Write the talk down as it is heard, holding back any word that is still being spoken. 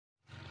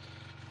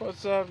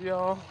What's up,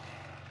 y'all?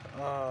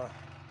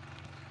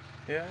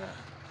 Yeah,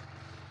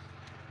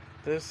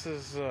 this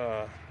is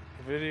a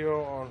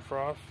video on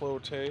Froth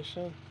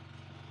Flotation,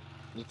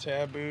 the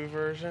taboo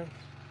version.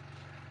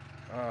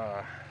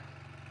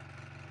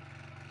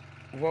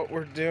 What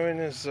we're doing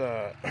is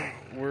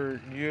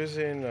we're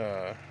using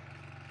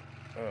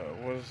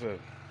what is it?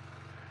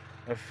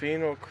 A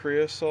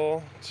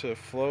phenylcreosol to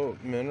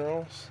float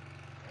minerals,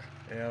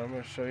 and I'm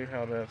going to show you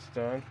how that's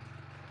done.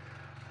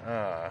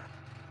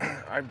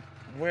 I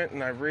went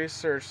and I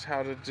researched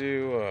how to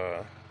do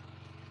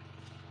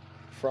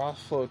froth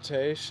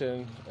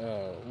flotation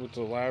with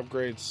the lab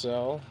grade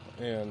cell,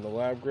 and the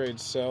lab grade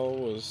cell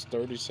was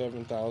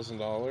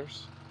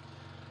 $37,000,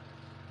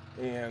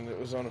 and it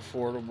was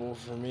unaffordable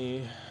for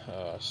me,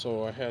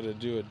 so I had to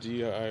do a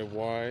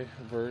DIY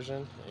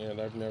version, and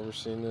I've never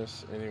seen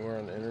this anywhere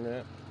on the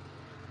internet.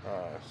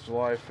 It's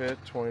July 5th,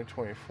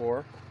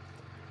 2024.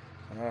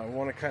 I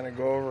want to kind of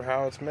go over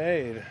how it's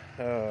made.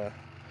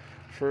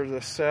 For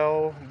the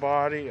cell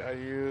body, I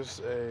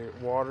used a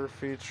water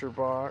feature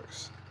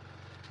box,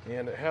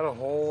 and it had a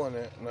hole in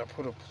it, and I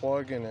put a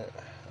plug in it,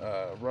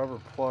 a rubber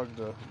plug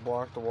to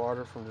block the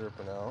water from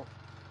dripping out.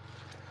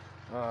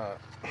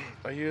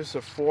 I used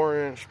a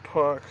 4-inch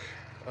puck,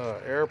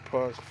 air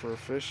puck for a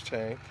fish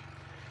tank,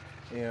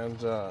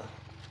 and I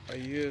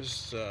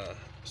used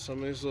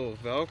some of these little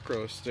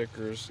Velcro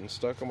stickers and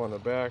stuck them on the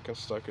back and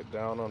stuck it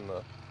down on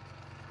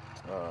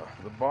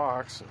the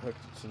box and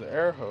hooked it to the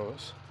air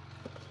hose.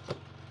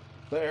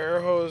 The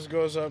air hose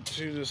goes up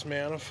to this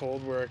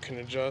manifold where I can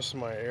adjust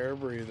my air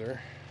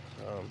breather.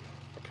 I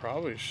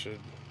probably should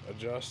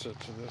adjust it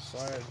to this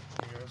side.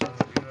 You guys want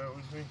to do that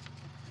with me?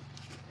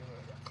 I'm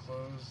going to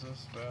close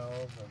this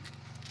valve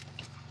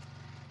and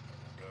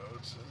go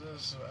to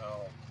this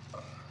valve.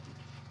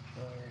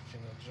 Now we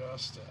can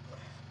adjust it.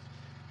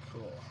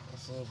 Cool.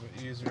 It's a little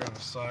bit easier on the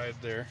side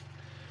there.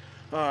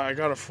 I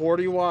got a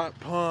 40-watt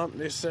pump.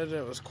 They said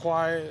it was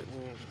quiet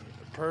and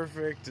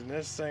perfect, and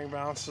this thing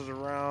bounces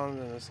around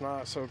and it's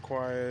not so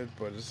quiet,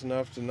 but it's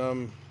enough to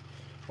numb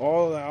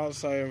all the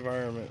outside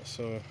environment,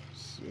 so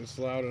it's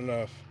loud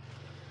enough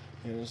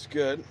and it's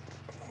good.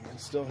 You can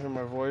still hear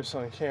my voice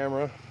on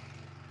camera.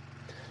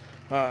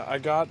 I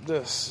got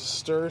this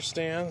stir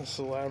stand. It's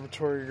a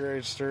laboratory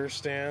grade stir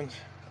stand.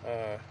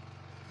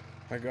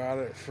 I got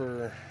it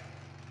for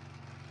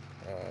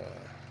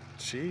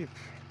cheap.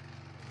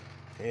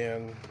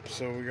 And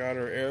so we got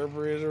our air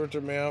breather with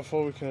the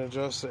manifold, we can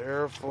adjust the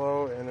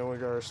airflow, and then we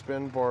got our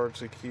spin bar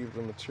to keep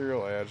the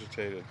material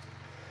agitated.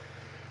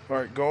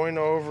 Alright, going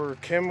over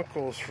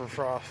chemicals for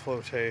froth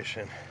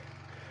flotation.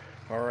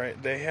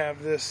 Alright, they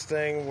have this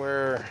thing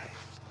where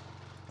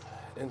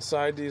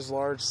inside these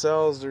large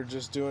cells they're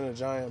just doing a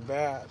giant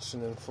batch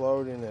and then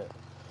floating it,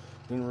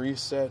 then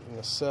resetting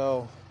the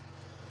cell,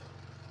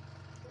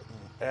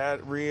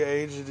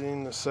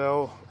 re-agenting the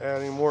cell,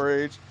 adding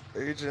more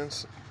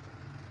agents,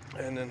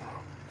 and then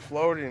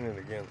floating it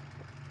again.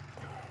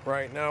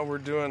 Right now we're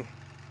doing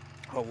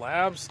a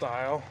lab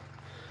style,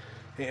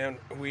 and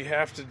we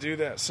have to do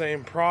that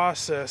same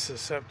process,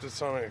 except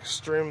it's on an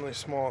extremely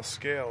small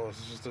scale.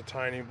 It's just a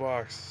tiny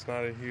box, it's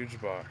not a huge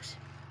box.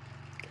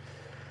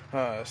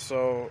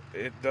 So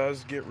it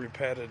does get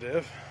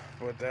repetitive,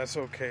 but that's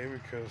okay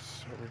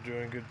because we're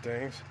doing good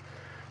things.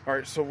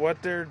 Alright, so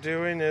what they're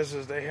doing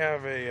is they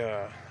have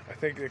a I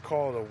think they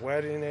call it a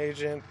wetting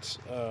agent.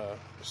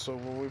 So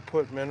when we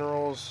put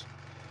minerals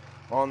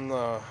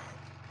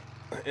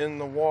in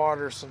the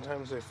water,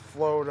 sometimes they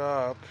float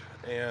up,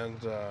 and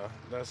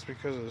that's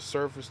because of the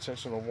surface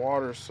tension of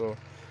water. So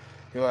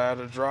you'll add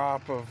a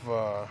drop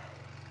of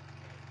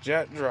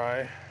jet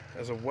dry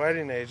as a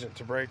wetting agent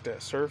to break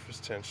that surface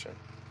tension.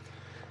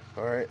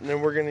 Alright, and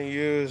then we're going to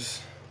use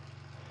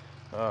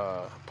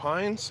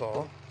pine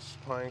salt,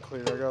 pine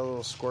clear. I got a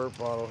little squirt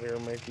bottle here,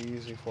 make it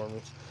easy for me.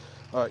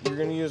 You're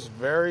going to use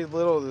very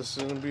little. This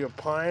is going to be a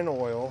pine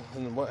oil,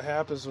 and what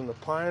happens when the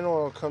pine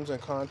oil comes in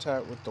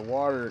contact with the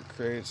water, it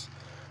creates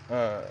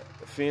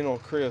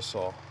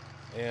phenylcreosol,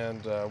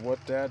 and what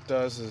that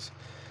does is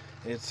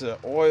it's an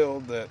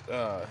oil that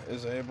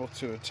is able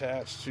to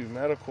attach to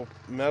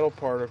metal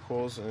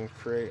particles and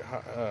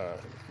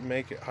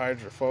make it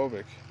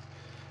hydrophobic.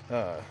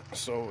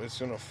 So it's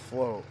going to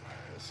float.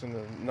 It's going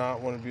to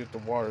not want to be with the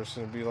water. It's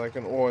going to be like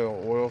an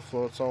oil. Oil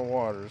floats on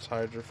water. It's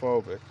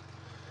hydrophobic.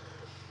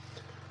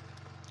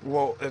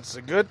 Well, it's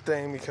a good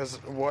thing, because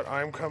what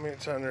I'm coming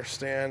to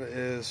understand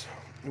is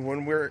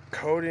when we're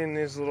coating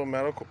these little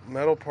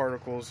metal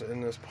particles in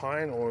this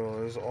pine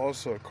oil, is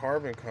also a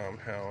carbon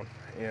compound,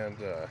 and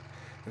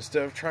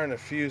instead of trying to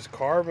fuse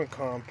carbon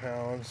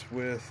compounds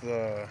with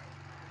the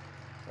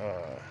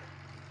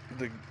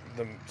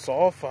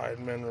sulfide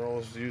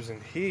minerals using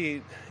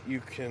heat,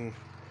 you can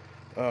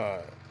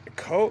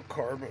coat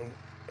carbon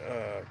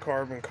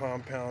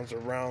compounds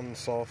around the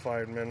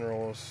sulfide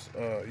minerals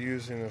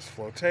using this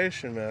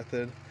flotation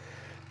method.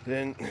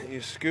 Then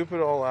you scoop it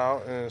all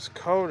out and it's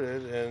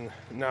coated, and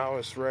now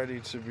it's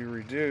ready to be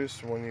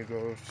reduced when you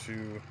go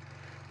to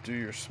do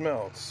your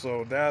smelts.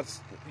 So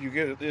that's, you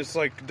get, it's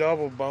like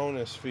double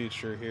bonus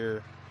feature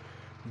here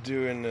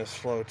doing this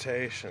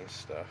flotation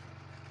stuff.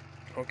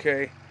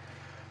 Okay,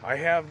 I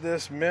have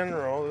this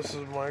mineral. This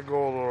is my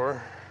gold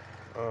ore.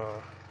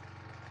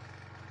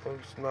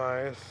 Looks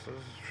nice. There's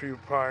a few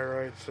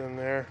pyrites in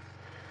there.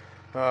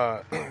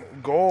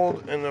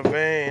 Gold in a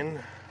vein.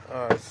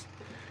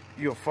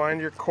 You'll find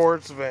your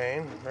quartz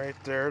vein right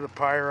there. The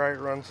pyrite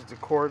runs at the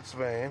quartz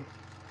vein,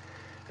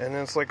 and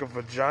then it's like a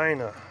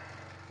vagina.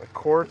 The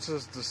quartz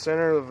is the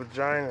center of the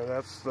vagina.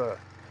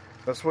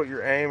 That's what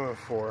you're aiming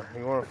for.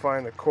 You want to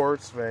find the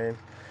quartz vein,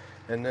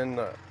 and then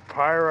the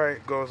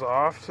pyrite goes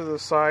off to the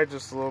side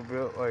just a little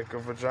bit, like a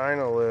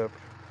vagina lip,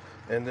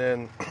 and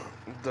then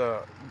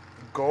the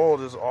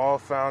gold is all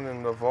found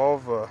in the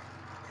vulva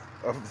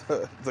of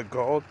the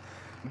gold.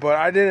 But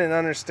I didn't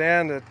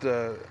understand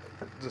that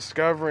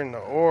discovering the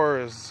ore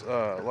is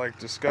like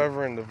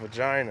discovering the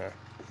vagina.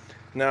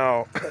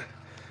 Now,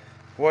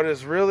 what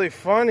is really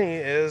funny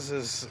is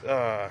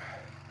the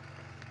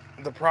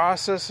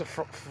process of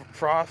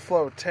froth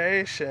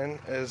flotation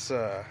is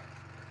a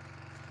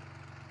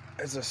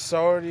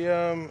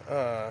sodium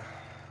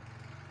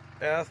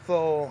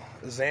ethyl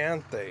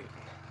xanthate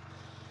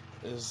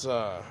is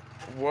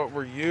what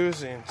we're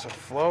using to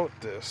float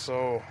this.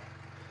 So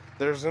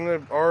there's going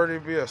to already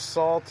be a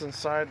salt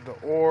inside the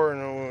ore,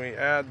 and then when we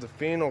add the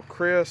phenyl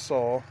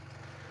creosol,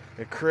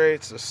 it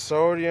creates a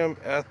sodium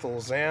ethyl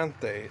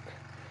xanthate,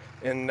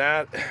 and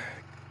that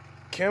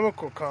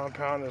chemical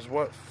compound is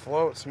what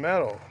floats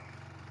metal.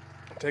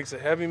 It takes a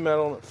heavy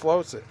metal and it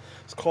floats it.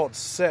 It's called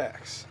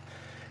sex,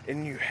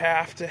 and you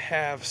have to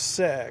have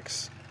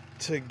sex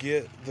to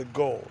get the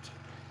gold.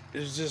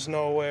 There's just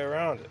no way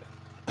around it.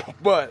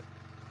 But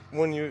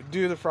when you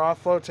do the froth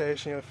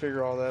flotation, you'll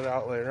figure all that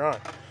out later on.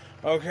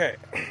 Okay,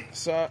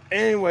 so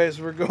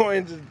anyways, we're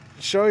going to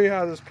show you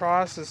how this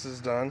process is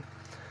done.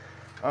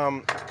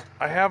 I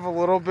have a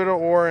little bit of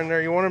ore in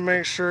there. You want to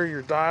make sure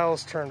your dial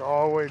is turned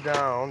all the way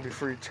down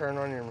before you turn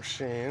on your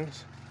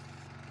machines.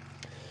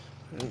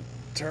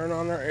 Turn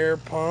on our air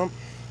pump.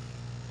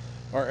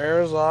 Our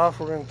air is off.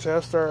 We're going to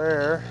test our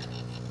air.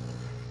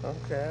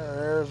 Okay, our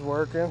air is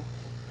working.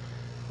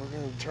 We're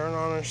going to turn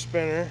on our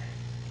spinner.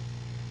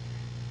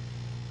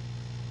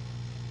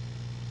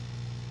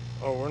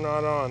 Oh, we're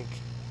not on.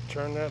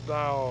 Turn that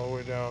dial all the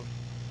way down,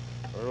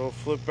 or it'll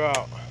flip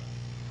out.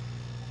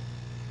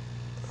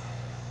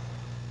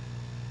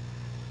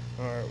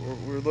 Alright, what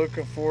we're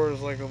looking for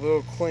is like a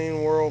little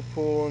clean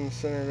whirlpool in the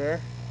center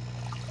there,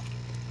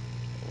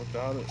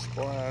 without it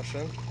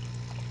splashing.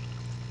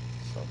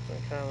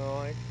 Something kind of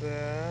like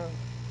that.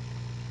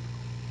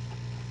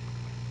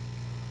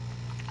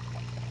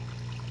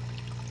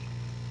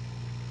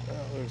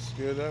 That looks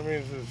good. That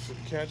means it's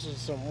catching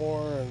some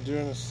more and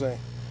doing its thing.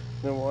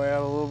 Then we'll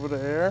add a little bit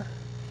of air.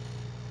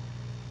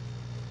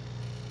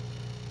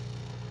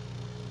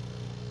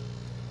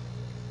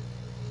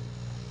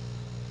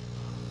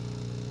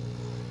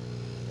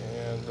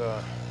 And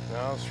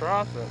now it's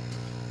frothing.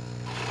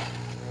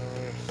 And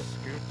we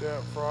scoop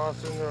that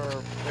froth into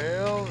our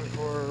pail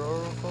before it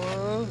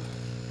overflows.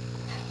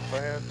 If I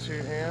had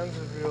two hands,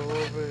 it'd be a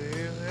little bit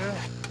easier.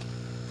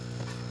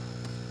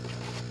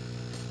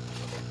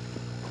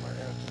 Might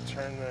have to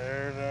turn the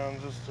air down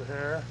just a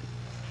hair.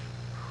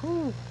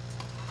 Whew.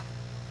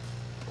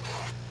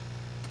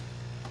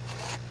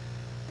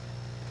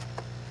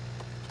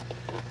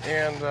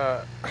 And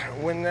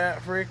when that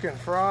freaking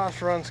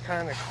froth runs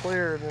kind of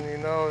clear, then you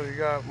know you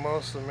got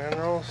most of the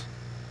minerals.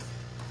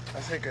 I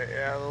think I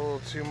added a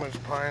little too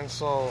much pine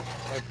salt.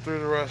 I threw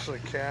the rest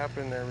of the cap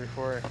in there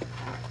before I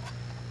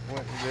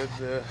went and did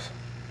this.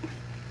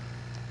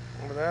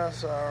 But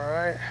that's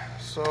alright.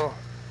 So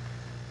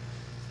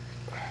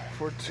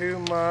for too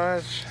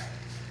much,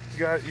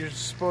 you're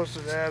supposed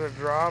to add a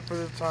drop at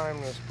a time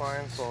this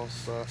pine salt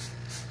stuff.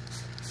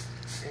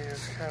 You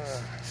just kind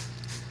of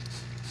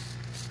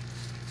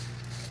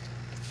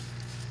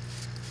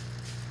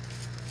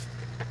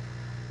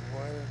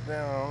wipe it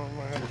down. I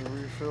might have to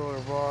refill our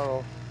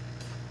bottle.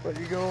 But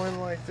you go in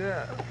like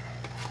that.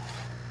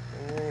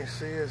 And then you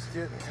see it's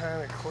getting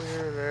kind of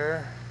clear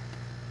there.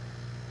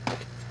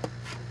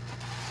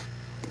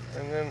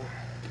 And then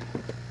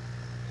you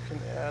can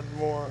add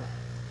more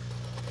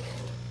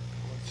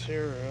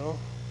material.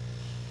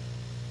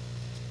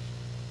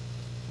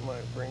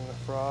 Might bring the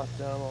froth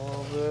down a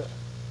little bit.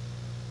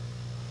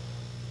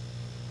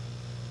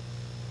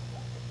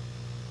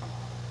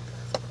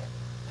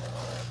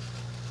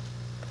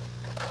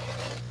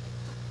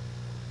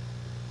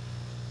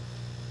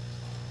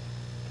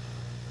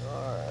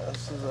 Alright,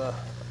 this is a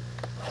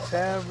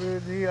taboo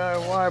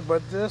DIY,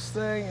 but this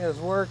thing is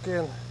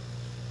working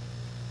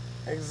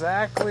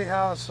exactly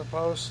how it's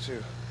supposed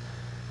to.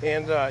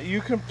 And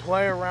you can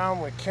play around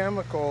with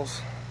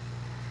chemicals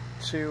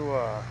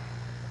to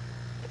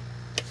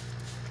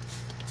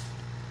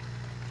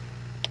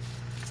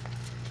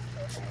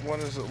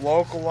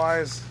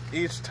localize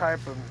each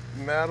type of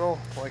metal.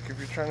 Like if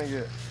you're trying to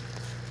get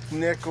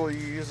nickel, you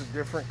use a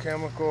different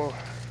chemical.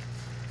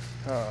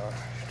 If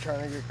you're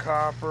trying to get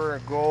copper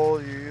and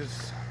gold, you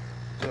use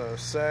the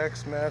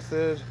sex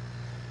method.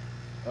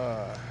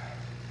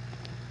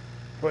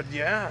 But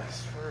yeah,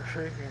 it's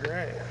freaking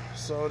great.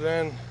 So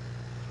then,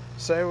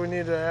 say we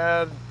need to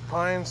add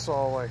pine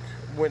saw, like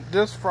when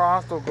this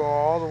froth will go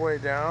all the way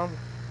down.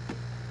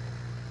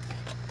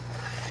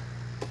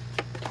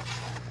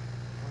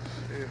 Let's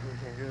see if we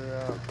can get it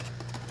out.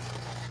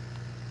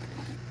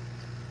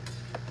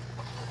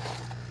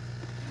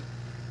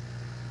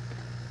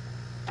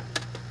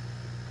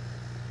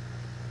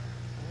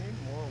 I need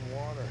more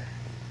water.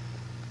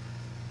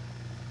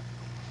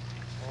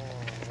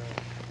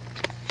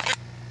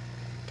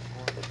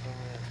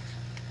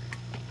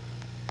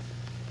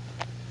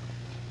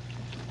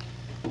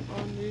 I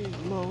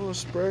need more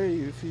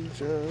spray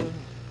feature.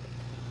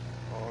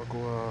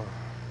 Agua.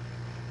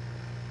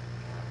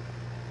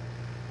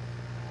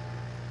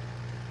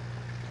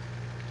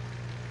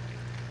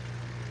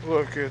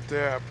 Look at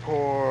that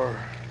pour.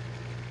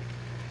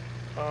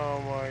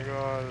 Oh my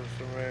God,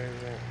 it's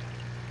amazing.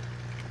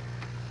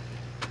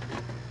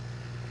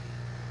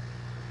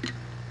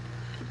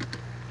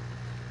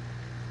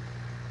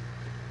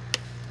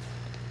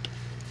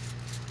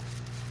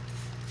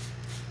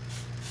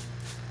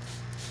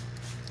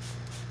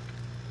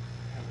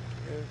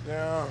 Get it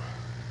down.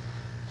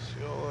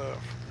 See all that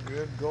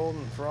good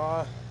golden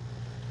froth?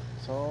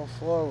 It's all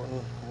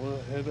floating.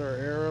 We'll hit our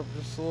air up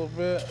just a little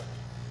bit.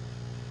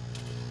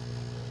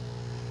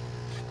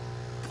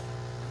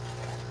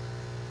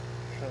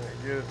 Trying to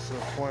get it to the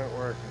point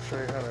where I can show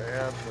you how to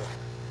add the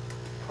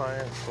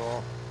pine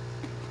saw.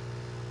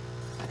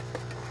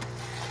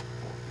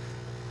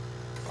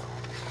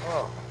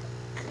 Oh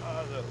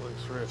God, that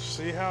looks rich.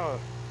 See how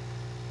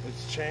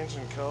it's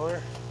changing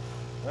color?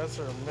 That's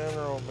our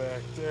mineral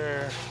back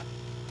there.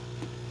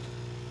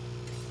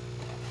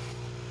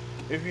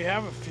 If you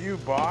have a few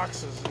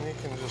boxes, then you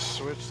can just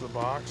switch the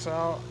box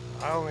out.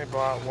 I only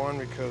bought one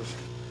because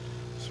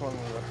I just wanted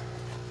to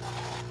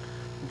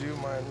do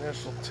my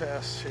initial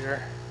test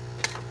here.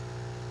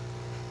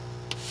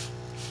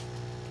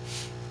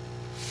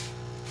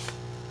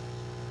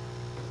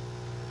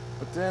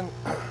 But then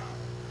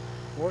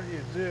what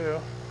you do,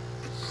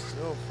 it's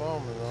still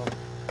foaming though.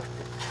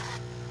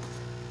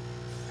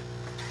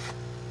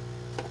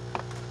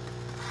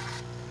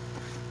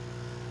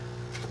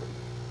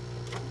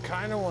 You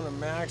kind of want to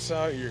max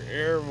out your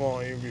air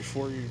volume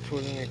before you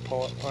put any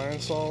pine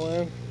saw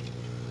in.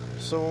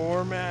 So when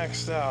we're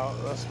maxed out,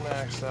 that's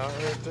maxed out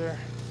right there.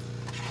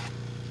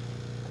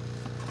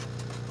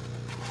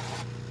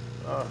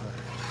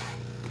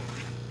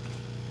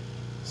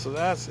 So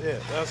that's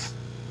it.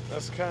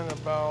 That's kind of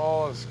about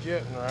all it's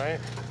getting, right?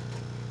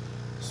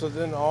 So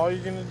then all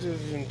you're gonna do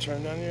is you're gonna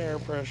turn down your air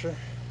pressure,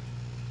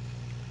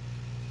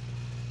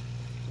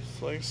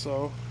 just like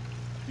so.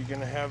 You're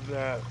gonna have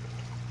that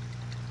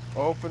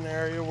open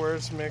area where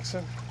it's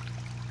mixing.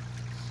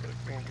 It's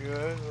looking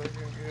good,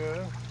 looking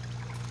good.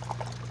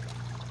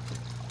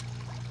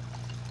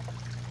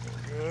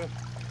 Looking good.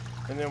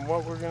 And then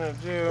what we're gonna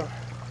do,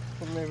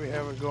 we'll maybe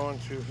have it going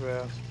too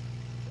fast.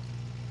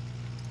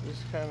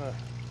 Just kind of,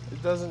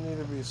 it doesn't need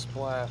to be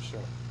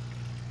splashing.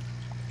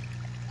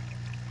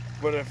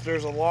 But if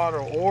there's a lot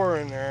of ore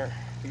in there,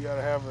 you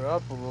gotta have it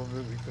up a little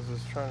bit because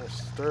it's trying to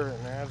stir it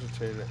and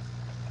agitate it.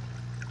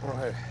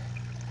 Okay.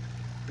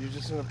 You're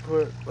just gonna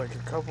put like a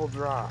couple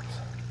drops.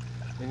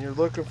 And you're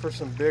looking for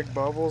some big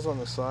bubbles on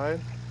the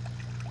side.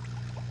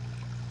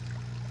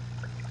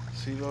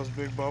 See those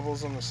big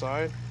bubbles on the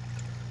side?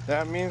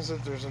 That means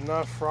that there's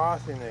enough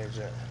frothing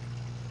agent.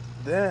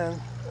 Then,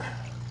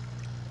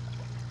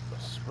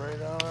 spray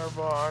down our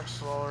box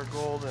with all our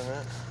gold in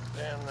it.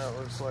 Damn, that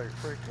looks like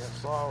freaking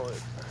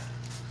solid.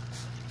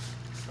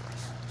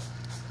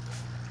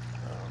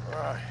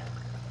 Alright.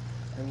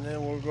 And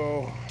then we'll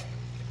go,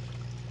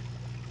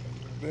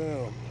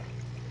 boom.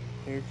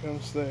 Here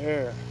comes the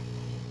air.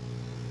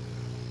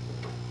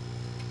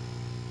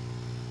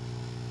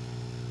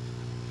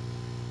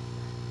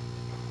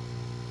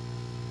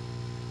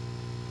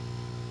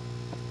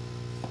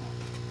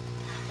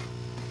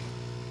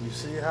 You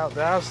see how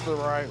that's the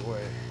right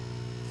way.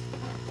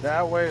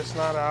 That way it's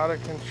not out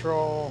of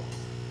control.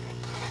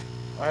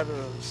 I had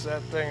to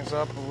set things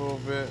up a little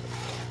bit.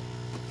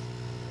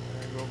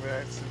 Go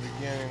back to the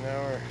beginning.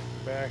 Now we're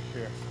back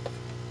here.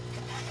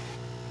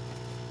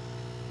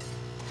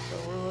 So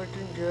we're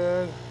looking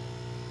good.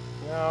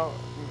 Now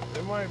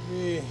there might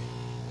be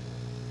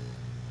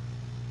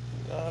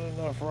not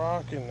enough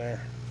rock in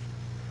there.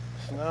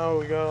 So now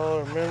we got all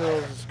our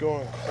minerals that's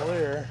going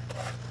clear.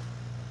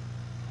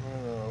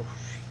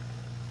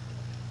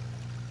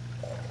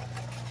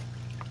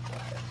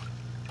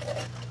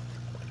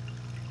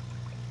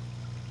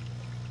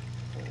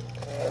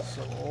 Add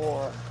some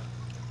more.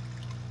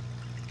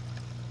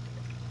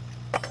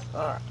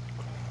 Alright.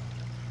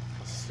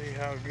 Let's see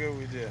how good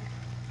we did.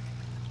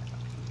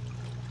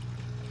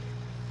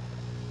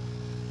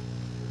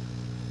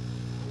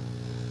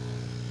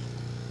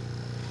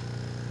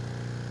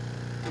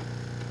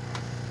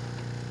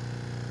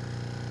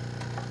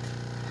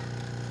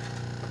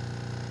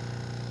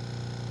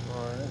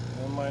 Alright,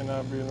 there might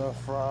not be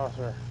enough froth,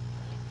 or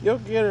you'll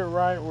get it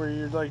right where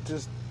you're like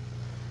just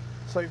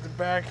It's like the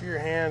back of your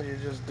hand, you're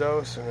just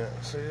dosing it.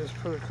 So you just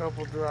put a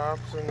couple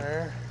drops in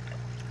there.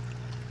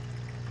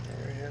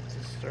 We have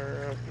to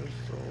stir up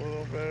just a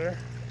little better.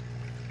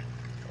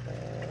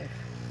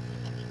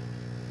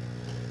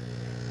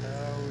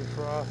 How are we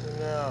frothing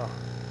now?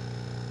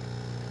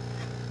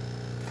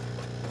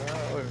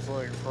 That looks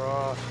like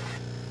froth.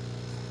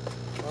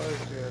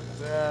 Look at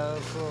that.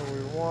 That's what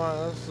we want.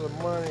 That's the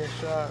money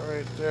shot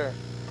right there.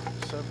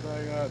 Except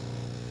I got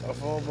a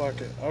full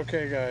bucket.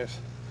 Okay, guys.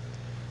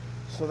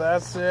 So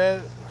that's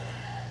it.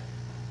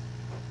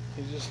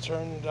 You just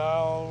turn the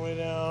dial all the way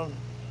down.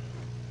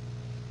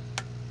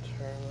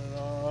 Turn it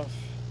off.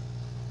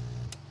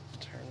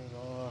 Turn it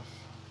off.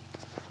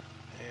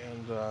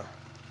 And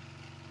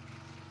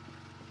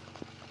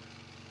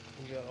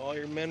you got all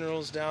your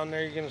minerals down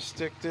there. You're going to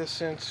stick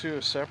this into a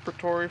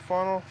separatory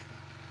funnel.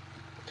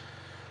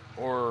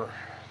 Or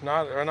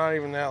not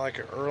even that, like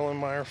an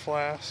Erlenmeyer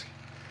flask.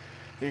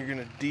 You're going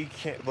to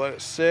decant, let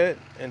it sit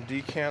and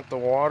decant the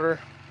water.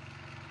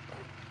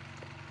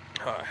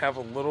 Have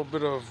a little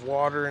bit of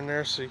water in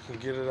there so you can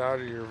get it out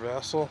of your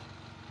vessel.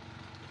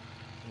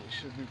 It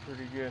should be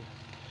pretty good.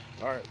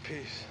 Alright,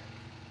 peace.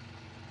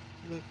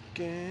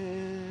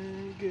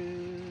 Looking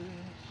good.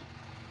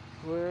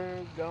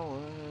 We're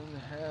going to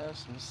have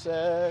some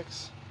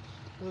sex.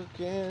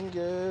 Looking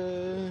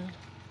good.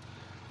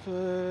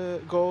 But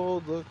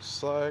gold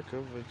looks like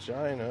a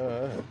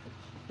vagina.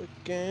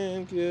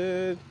 Looking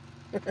good.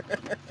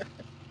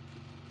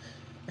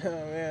 Oh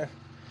man.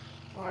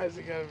 Why is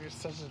it gotta be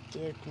such a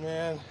dick,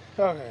 man?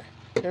 Okay,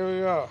 here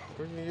we go.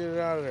 We're gonna get it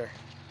out of there.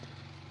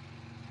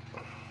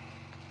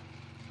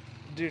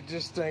 Dude,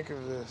 just think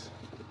of this.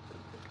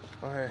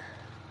 Okay.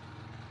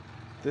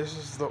 This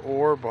is the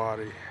ore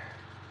body.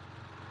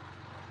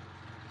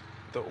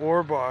 The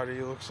ore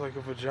body looks like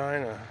a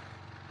vagina.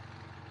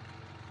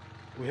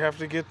 We have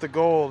to get the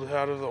gold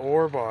out of the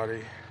ore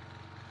body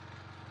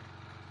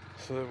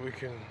so that we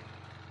can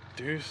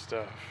do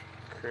stuff,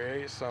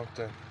 create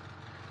something.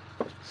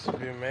 This would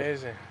be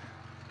amazing.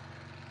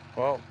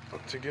 Well,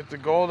 to get the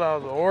gold out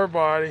of the ore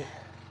body,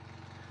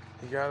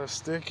 you gotta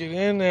stick it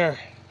in there.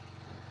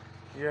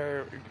 You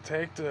gotta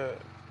take the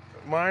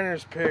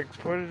miner's pick,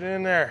 put it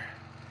in there,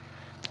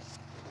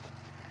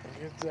 and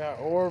get that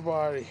ore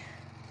body.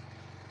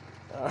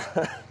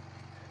 I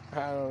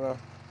don't know.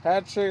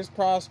 Hat tricks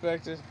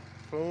prospected,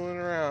 fooling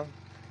around.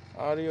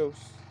 Adios.